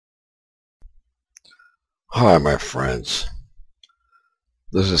Hi, my friends.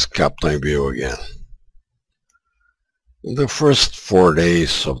 This is Captain Bill again. In the first 4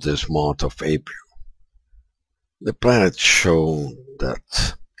 days of this month of April, the planet showed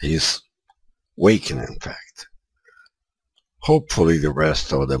that he's waking, in fact. Hopefully the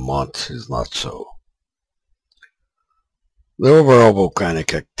rest of the month is not so. The overall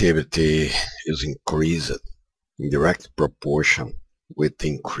volcanic activity is increased in direct proportion with the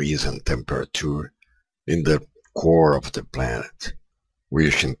increase in temperature in the core of the planet,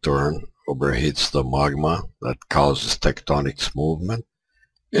 which in turn overheats the magma that causes tectonic movement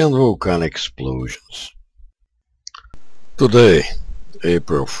and volcanic explosions. Today,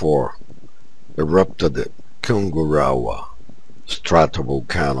 April 4, erupted the Tungurahua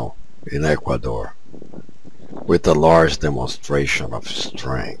stratovolcano in Ecuador with a large demonstration of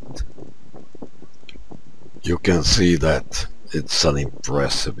strength. You can see that it's an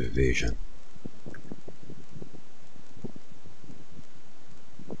impressive vision.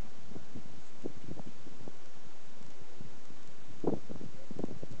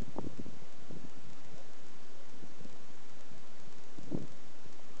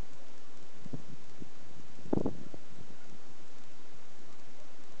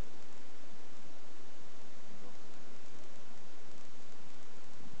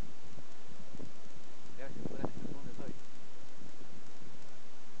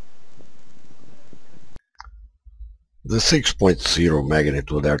 The 6.0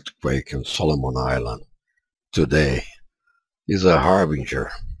 magnitude earthquake in Solomon Island today is a harbinger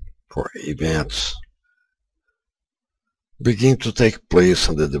for events begin to take place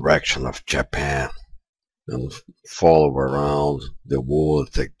in the direction of Japan and follow around the whole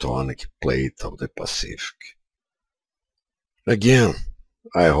tectonic plate of the Pacific. Again,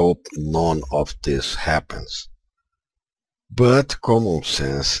 I hope none of this happens, but common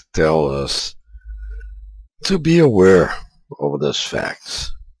sense tells us to be aware of these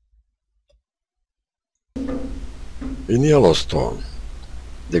facts. In Yellowstone,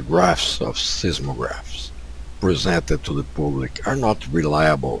 the graphs of seismographs presented to the public are not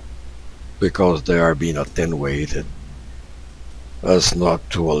reliable because they are being attenuated as not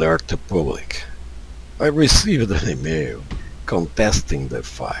to alert the public. I received an email contesting the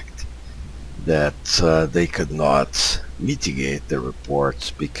fact that they could not mitigate the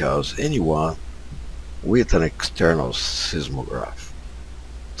reports because anyone with an external seismograph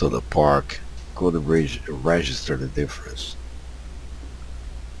to the park could register the difference.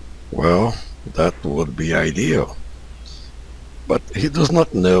 Well, that would be ideal, but he does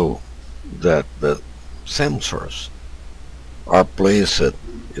not know that the sensors are placed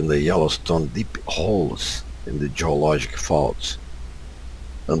in the Yellowstone deep holes in the geologic faults,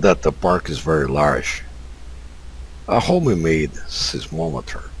 and that the park is very large. A homemade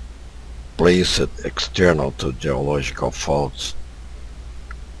seismometer placed external to geological faults,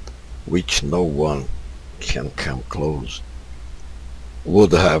 which no one can come close,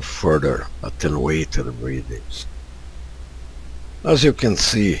 would have further attenuated readings. As you can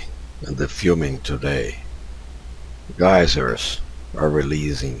see in the filming today, geysers are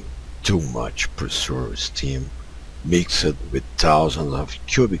releasing too much pressure steam mixed with thousands of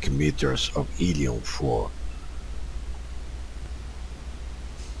cubic meters of helium-4.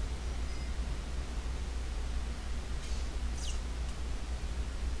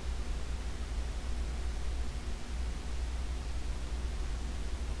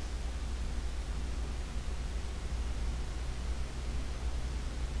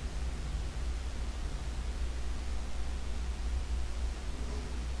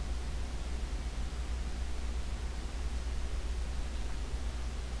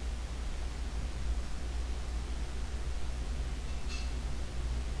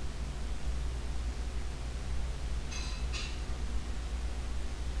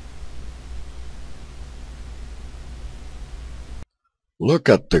 Look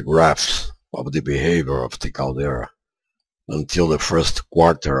at the graphs of the behavior of the caldera until the first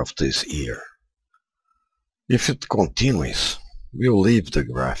quarter of this year. If it continues, we'll leave the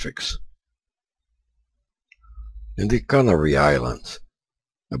graphics. In the Canary Islands,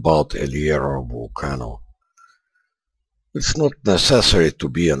 about El Hierro volcano, it's not necessary to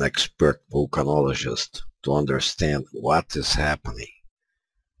be an expert volcanologist to understand what is happening.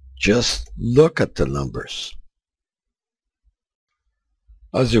 Just look at the numbers.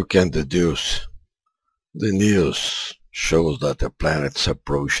 As you can deduce, the news shows that the planet's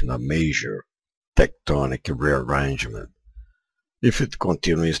approaching a major tectonic rearrangement if it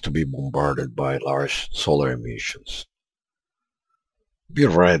continues to be bombarded by large solar emissions. Be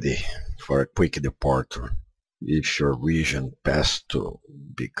ready for a quick departure if your region passes to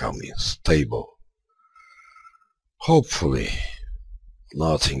becoming stable. Hopefully,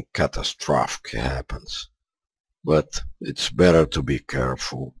 nothing catastrophic happens, but it's better to be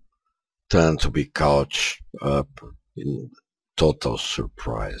careful than to be caught up in total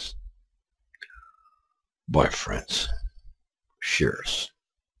surprise. Bye, friends. Cheers.